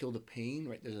want to kill the pain,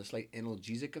 right? There's a slight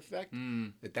analgesic effect.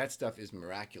 That stuff is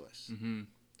miraculous.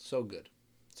 So good.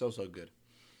 So good.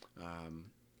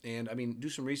 And I mean, do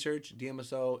some research.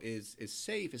 DMSO is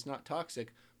safe. It's not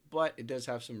toxic, but it does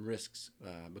have some risks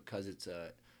because it's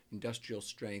industrial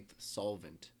strength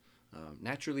solvent,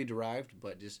 naturally derived,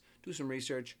 but just do some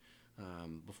research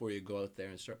before you go out there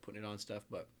and start putting it on stuff.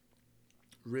 But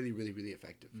really, really, really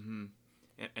effective. Mm-hmm.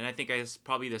 And I think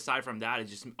probably aside from that,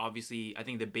 it's just obviously I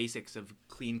think the basics of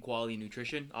clean quality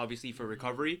nutrition, obviously for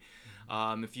recovery.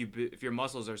 If your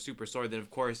muscles are super sore, then of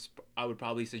course I would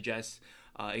probably suggest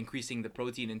increasing the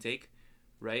protein intake,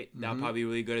 right? That would probably be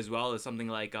really good as well. As something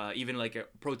like even like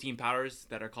protein powders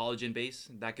that are collagen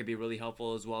based, that could be really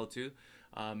helpful as well too.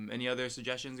 Any other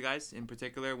suggestions, guys, in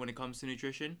particular when it comes to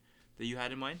nutrition that you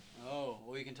had in mind? Oh,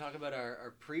 well, we can talk about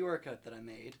our pre-workout that I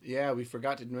made. Yeah, we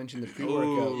forgot to mention the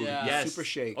pre-workout. yeah. Yes. Super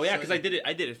shake. Oh yeah, So- because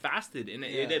I did it fasted, and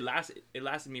Yeah. it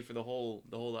lasted me for the whole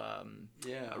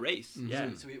Yeah. race. Mhm.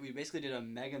 Yeah. So we basically did a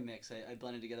mega mix. I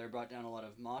blended together. I brought down a lot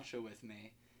of matcha with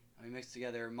me. And we mixed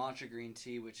together matcha green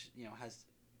tea, which you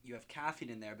have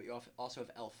caffeine in there, but you also have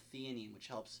L-theanine, which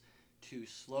helps to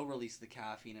slow release the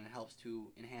caffeine and it helps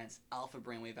to enhance alpha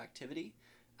brainwave activity.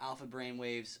 Alpha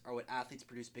brainwaves are what athletes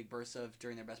produce big bursts of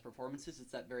during their best performances.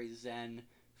 It's that very zen,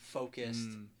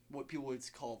 focused, what people would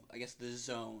call, I guess, the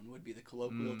zone would be the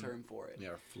colloquial term for it.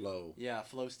 Yeah, flow. Yeah,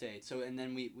 flow state. So, and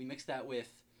then we mixed that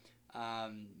with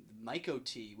Myco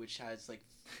tea, which has like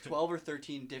 12 or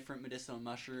 13 different medicinal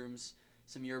mushrooms,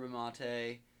 some yerba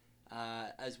mate,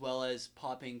 as well as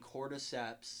popping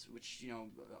cordyceps, which,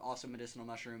 also medicinal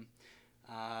mushroom.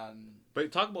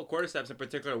 But talk about cordyceps in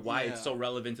particular, why it's Yeah. so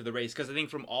relevant to the race. Because I think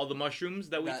from all the mushrooms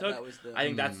that we took, That was the, I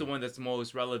think that's the one that's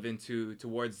most relevant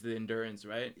towards the endurance,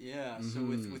 right? Yeah, so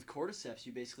with cordyceps,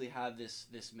 you basically have this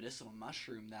medicinal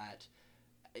mushroom that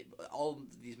all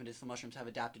these medicinal mushrooms have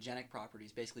adaptogenic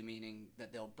properties, basically meaning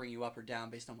that they'll bring you up or down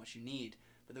based on what you need.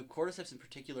 But the cordyceps in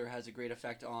particular has a great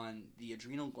effect on the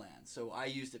adrenal glands. So I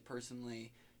used it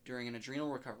personally during an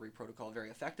adrenal recovery protocol very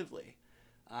effectively.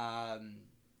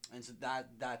 And so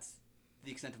that's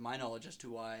the extent of my knowledge as to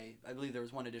why I believe there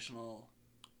was one additional.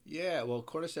 Yeah, well,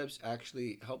 cordyceps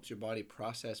actually helps your body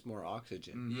process more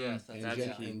oxygen Yes, and,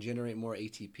 that's key. and generate more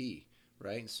ATP,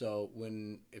 right? So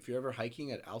if you're ever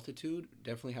hiking at altitude,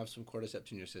 definitely have some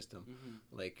cordyceps in your system.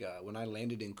 Mm-hmm. Like when I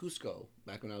landed in Cusco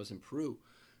back when I was in Peru,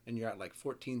 and you're at like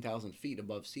 14,000 feet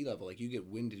above sea level, like you get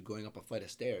winded going up a flight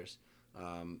of stairs.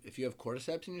 If you have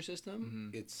cordyceps in your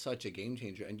system, it's such a game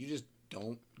changer, and you just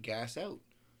don't gas out.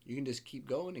 You can just keep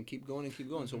going and keep going and keep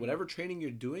going. So whatever training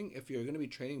you're doing, if you're going to be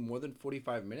training more than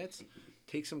 45 minutes,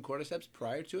 take some cordyceps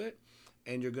prior to it,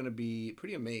 and you're going to be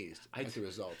pretty amazed at the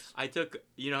results. I took,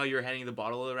 how you were handing the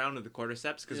bottle around with the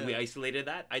cordyceps because we Yeah. isolated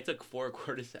that. I took 4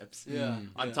 cordyceps Yeah.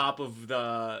 on top of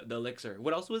the elixir.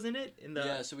 What else was in it?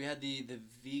 Yeah, so we had the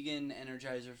vegan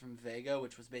energizer from Vega,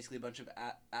 which was basically a bunch of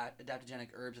adaptogenic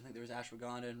herbs. I think there was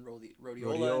ashwagandha and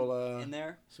rhodiola in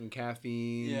there. Some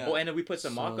caffeine. Yeah. Oh, and then we put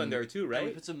some maca in Some- there too, And we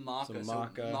right? put some maca. Some So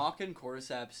maca. maca and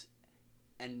cordyceps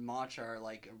and matcha are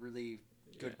like a really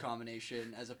good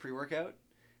combination as a pre-workout.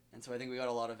 And so I think we got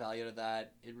a lot of value out of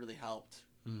that. It really helped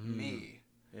me.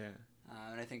 Yeah.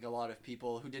 And I think a lot of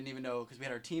people who didn't even know, because we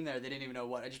had our team there, they didn't even know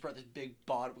what. I just brought this big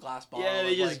glass bottle. Yeah,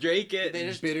 they of, just like, drank it. They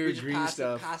just bitter we just green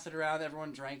stuff. passed it around.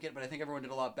 Everyone drank it, but I think everyone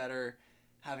did a lot better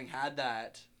having had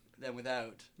that than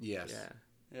without. Yes,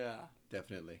 Yeah. Yeah,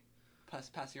 definitely.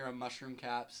 passing around mushroom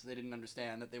caps. They didn't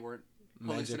understand that they weren't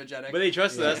Magic. hallucinogenic. But they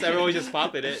trusted Yeah. us. Everyone was just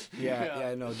popping it.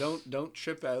 Yeah, no, don't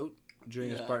trip out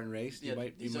during a Yeah. Spartan race. You Yeah,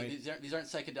 might these aren't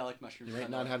psychedelic mushrooms. you might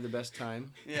not have the best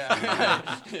time.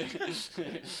 Yeah.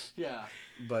 Yeah.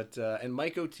 But and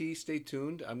Myco T, stay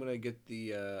tuned. I'm gonna get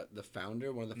the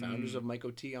founder, one of the founders of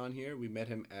Myco T, on here. We met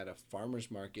him at a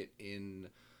farmers market in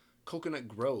Coconut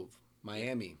Grove,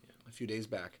 Miami, a few days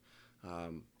back.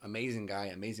 Amazing guy,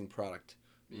 amazing product.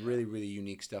 Yeah. Really, really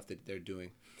unique stuff that they're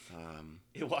doing.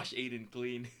 It washed Aiden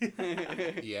clean.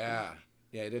 Yeah,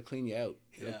 it'll clean you out.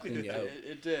 It'll clean you out.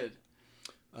 It did.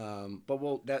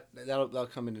 But that'll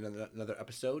come in another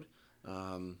episode.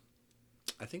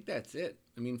 I think that's it.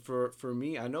 I mean, for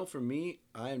me, I know for me,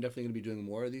 I am definitely going to be doing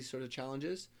more of these sort of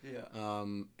challenges. Yeah.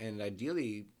 And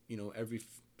ideally, every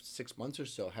 6 months or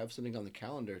so, have something on the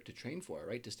calendar to train for,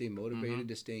 right? To stay motivated,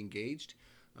 to stay engaged,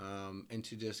 and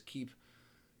to just keep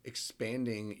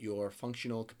expanding your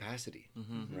functional capacity,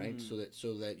 right?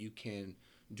 So that you can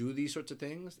do these sorts of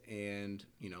things and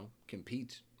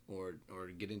compete or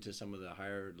get into some of the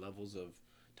higher levels of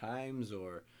times,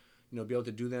 or be able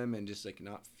to do them and just like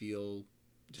not feel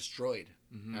destroyed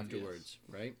afterwards,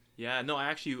 right? Yeah, no,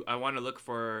 I want to look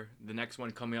for the next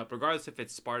one coming up, regardless if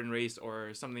it's Spartan Race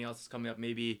or something else is coming up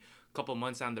maybe a couple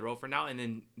months down the road for now, and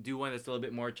then do one that's a little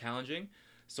bit more challenging.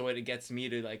 So it gets me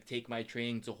to like take my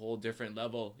training to a whole different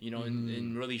level, you know,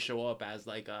 and really show up as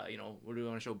like, you know, what do we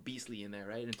want to show? Beastly in there,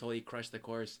 right? And totally crush the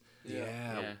course.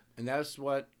 Yeah. And that's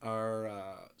what our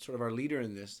sort of our leader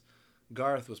in this,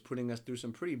 Garth, was putting us through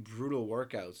some pretty brutal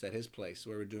workouts at his place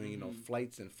where we're doing, you know,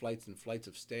 flights and flights and flights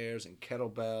of stairs and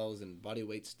kettlebells and body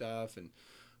weight stuff and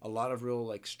a lot of real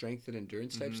like strength and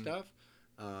endurance type stuff.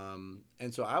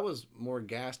 And so I was more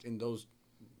gassed in those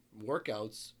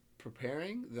workouts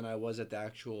preparing than I was at the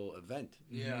actual event.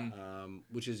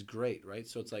 Which is great, right?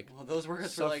 So it's like, well, those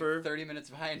workouts were like 30 minutes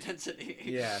of high intensity.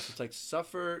 Yeah, so it's like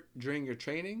suffer during your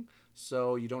training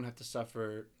so you don't have to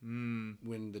suffer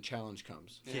when the challenge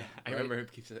comes. Yeah, I remember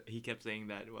he kept saying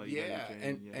that while you were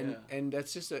training. And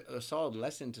that's just a solid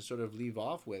lesson to sort of leave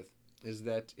off with, is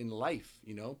that in life,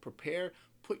 you know, prepare,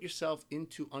 put yourself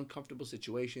into uncomfortable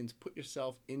situations, put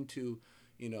yourself into,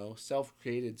 you know,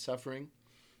 self-created suffering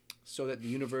so that the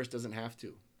universe doesn't have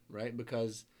to, right?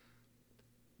 Because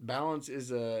balance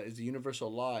is a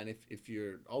universal law, and if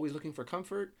you're always looking for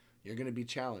comfort, you're going to be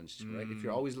challenged, right? If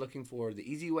you're always looking for the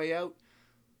easy way out,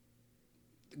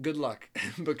 good luck,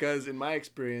 because in my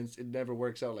experience, it never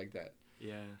works out like that.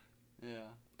 Yeah.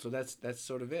 So that's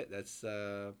sort of it. That's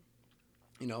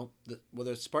you know,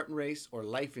 whether it's Spartan Race or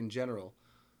life in general,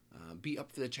 be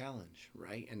up for the challenge,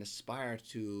 right? And aspire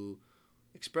to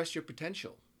express your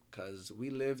potential, because we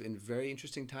live in very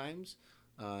interesting times,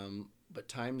 but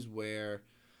times where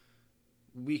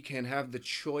we can have the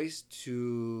choice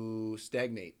to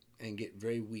stagnate and get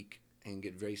very weak and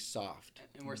get very soft.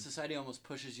 And where society almost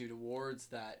pushes you towards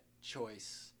that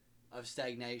choice of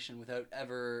stagnation without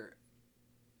ever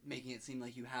making it seem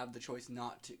like you have the choice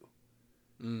not to.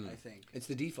 I think it's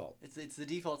the default. It's the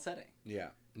default setting. Yeah,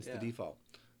 it's the default.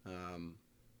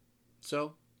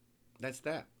 So that's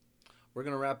that. We're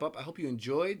going to wrap up. I hope you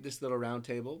enjoyed this little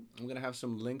roundtable. I'm going to have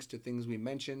some links to things we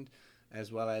mentioned,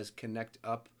 as well as connect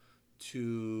up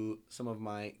to some of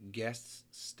my guests'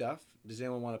 stuff. Does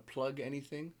anyone want to plug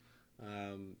anything?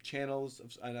 Channels?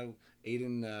 I know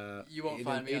Aiden. You won't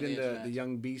find me on the internet. The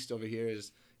young beast over here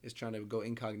is trying to go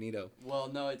incognito. Well,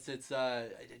 no, it's I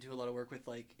do a lot of work with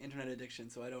like internet addiction,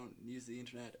 so I don't use the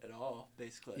internet at all,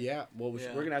 basically. Yeah, well,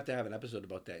 we're gonna have to have an episode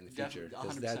about that in the future.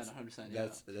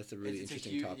 100%. That's a really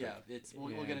interesting topic. Yeah,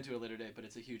 we'll get into it later date, but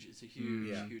it's a huge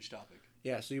topic.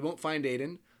 Yeah, so you won't find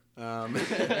Aiden.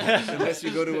 Unless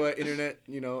you go to an internet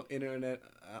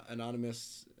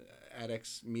anonymous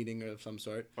addicts meeting of some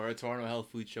sort, or a Toronto Health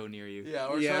Food Show near you. Yeah,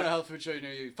 or a Toronto Health Food Show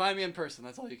near you. Find me in person.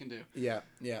 That's all you can do. Yeah.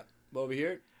 But over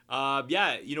here,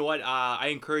 you know what? I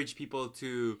encourage people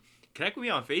to connect with me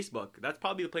on Facebook. That's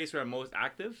probably the place where I'm most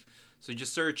active. So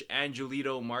just search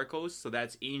Angelito Marcos. So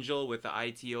that's Angel with the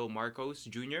ITO Marcos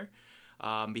Jr.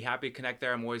 Be happy to connect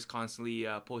there. I'm always constantly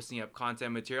posting up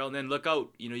content material. And then look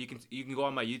out. You know, you can go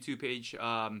on my YouTube page.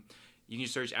 You can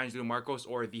search Angelito Marcos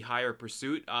or The Higher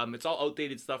Pursuit. It's all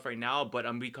outdated stuff right now, but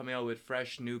I'm be coming out with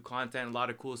fresh new content, a lot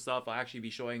of cool stuff. I'll actually be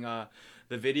showing the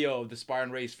video of the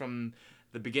Spartan Race from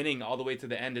the beginning all the way to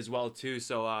the end as well too.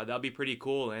 So that'll be pretty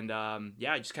cool. And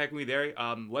just connect with me there.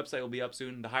 Website will be up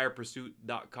soon,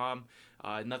 thehigherpursuit.com.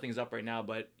 Nothing's up right now,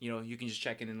 but you know, you can just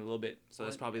check in a little bit. So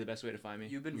that's probably the best way to find me.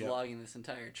 You've been vlogging this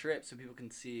entire trip so people can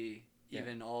see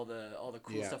even all the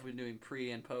cool stuff we've been doing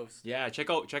pre and post. Yeah, check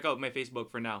out my Facebook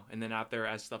for now, and then after,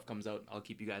 as stuff comes out, I'll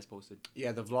keep you guys posted.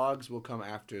 Yeah, the vlogs will come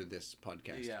after this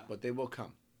podcast. Yeah, but they will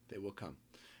come.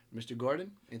 Mr.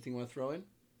 Gordon, anything you want to throw in?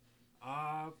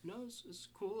 No, it's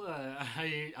cool.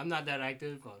 I'm not that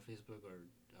active on Facebook or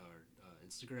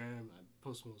Instagram. I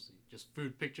post mostly just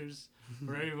food pictures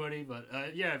for everybody. But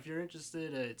if you're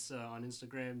interested, it's on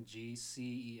Instagram,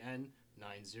 GCEN90.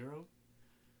 And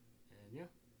yeah.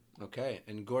 Okay,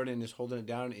 and Gordon is holding it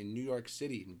down in New York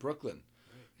City, in Brooklyn.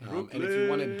 And if you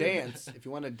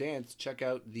want to dance, check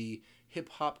out the Hip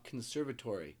Hop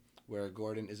Conservatory, where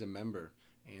Gordon is a member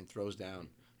and throws down.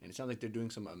 And it sounds like they're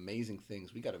doing some amazing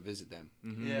things. We got to visit them.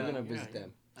 Mm-hmm. Yeah, we're going to visit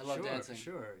them. I love dancing.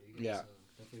 Sure. You guys,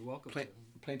 definitely welcome.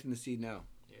 Planting the seed now.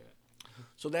 Yeah.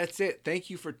 So that's it. Thank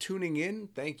you for tuning in.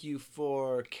 Thank you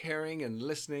for caring and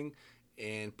listening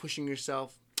and pushing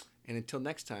yourself. And until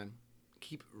next time,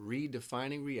 keep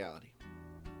redefining reality.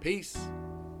 Peace.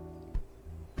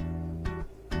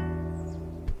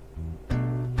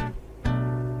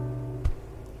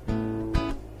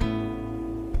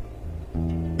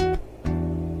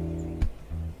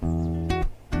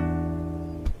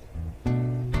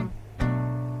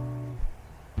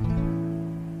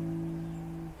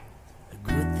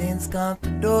 Come to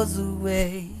those who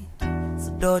wait,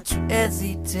 so don't you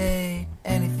hesitate.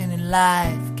 Anything in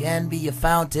life can be a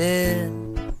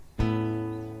fountain.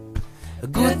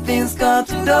 Good things come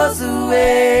to those who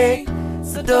wait,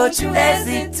 So don't you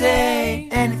hesitate.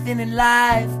 Anything in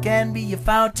life can be your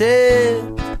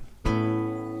fountain.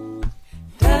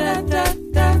 Da da da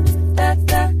da da da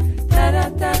da da da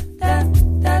da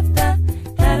da da da da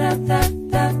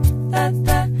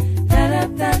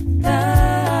da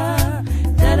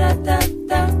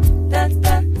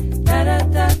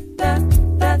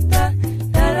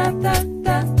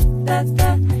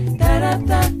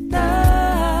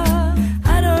da.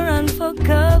 I don't run for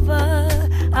cover.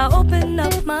 I open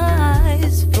up my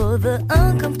eyes for the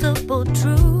uncomfortable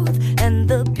truth and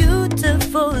the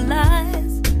beautiful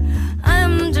lies.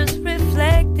 I'm just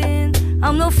reflecting.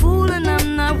 I'm no fool and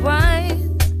I'm not wise.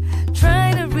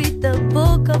 Trying to read the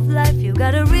book of life, you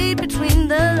gotta read between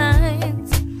the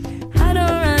lines. I don't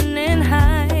run and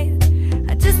hide,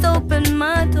 I just open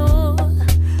my door.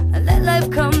 I let life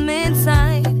come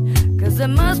inside, cause there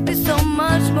must be so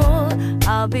much more.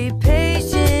 I'll be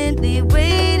patiently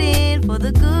waiting for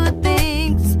the good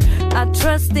things. I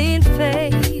trust in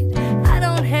fate, I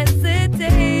don't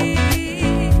hesitate.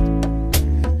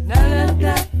 Da da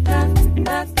da da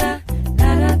da da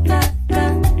da da da.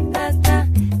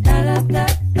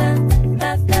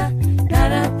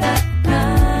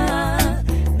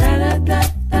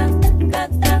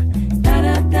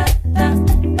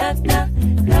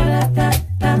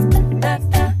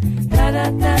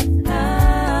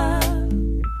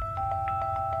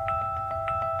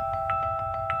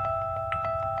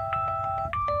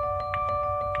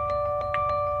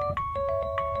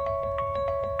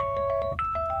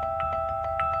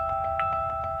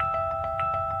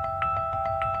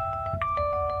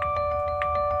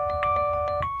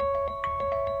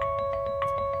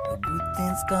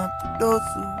 Things come to those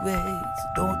who wait, so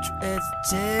don't you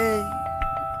hesitate.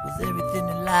 Cause everything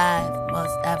in life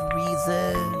must have a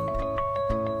reason.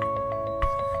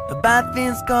 The bad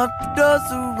things come to those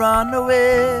who run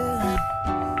away.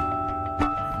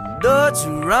 Don't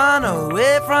you run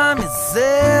away from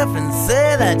yourself and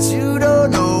say that you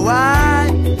don't know why.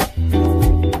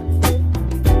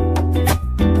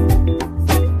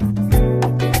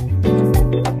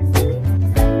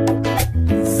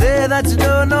 Say that you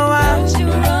don't know why. Don't you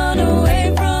run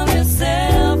away from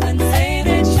yourself and say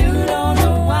that you don't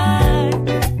know why.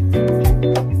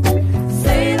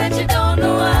 Say that you don't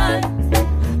know why.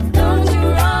 Don't you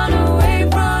run away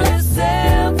from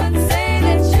yourself and say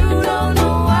that you don't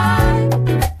know why.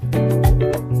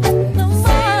 No,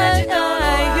 say that you don't know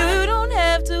why. You don't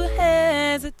have to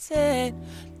hesitate.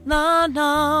 No,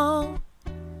 no.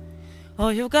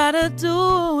 All you gotta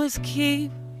do is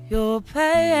keep your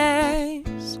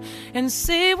pace and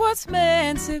see what's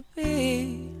meant to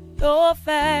be your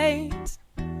fate.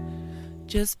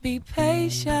 Just be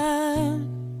patient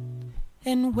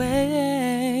and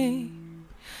wait,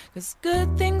 'cause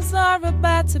good things are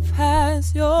about to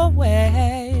pass your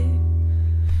way.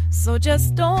 So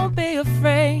just don't be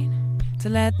afraid to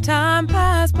let time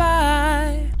pass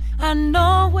by. I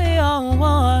know we all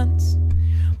want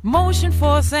motion,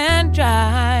 force, and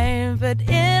drive, but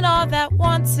in all that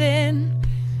wanting,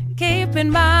 keep in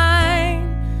mind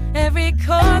every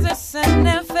cause is an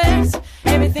effect.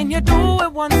 Everything you do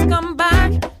at once come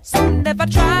back. So never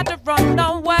try to run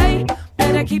away.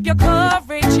 Better keep your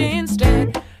courage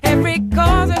instead. Every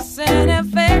cause is an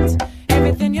effect.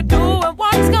 Everything you do at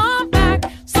once come back.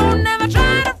 So never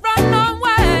try to run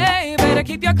away. Better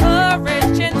keep your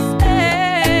courage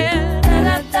instead. Da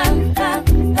da da da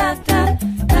da da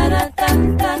da da da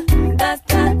da da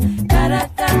da da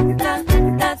da da.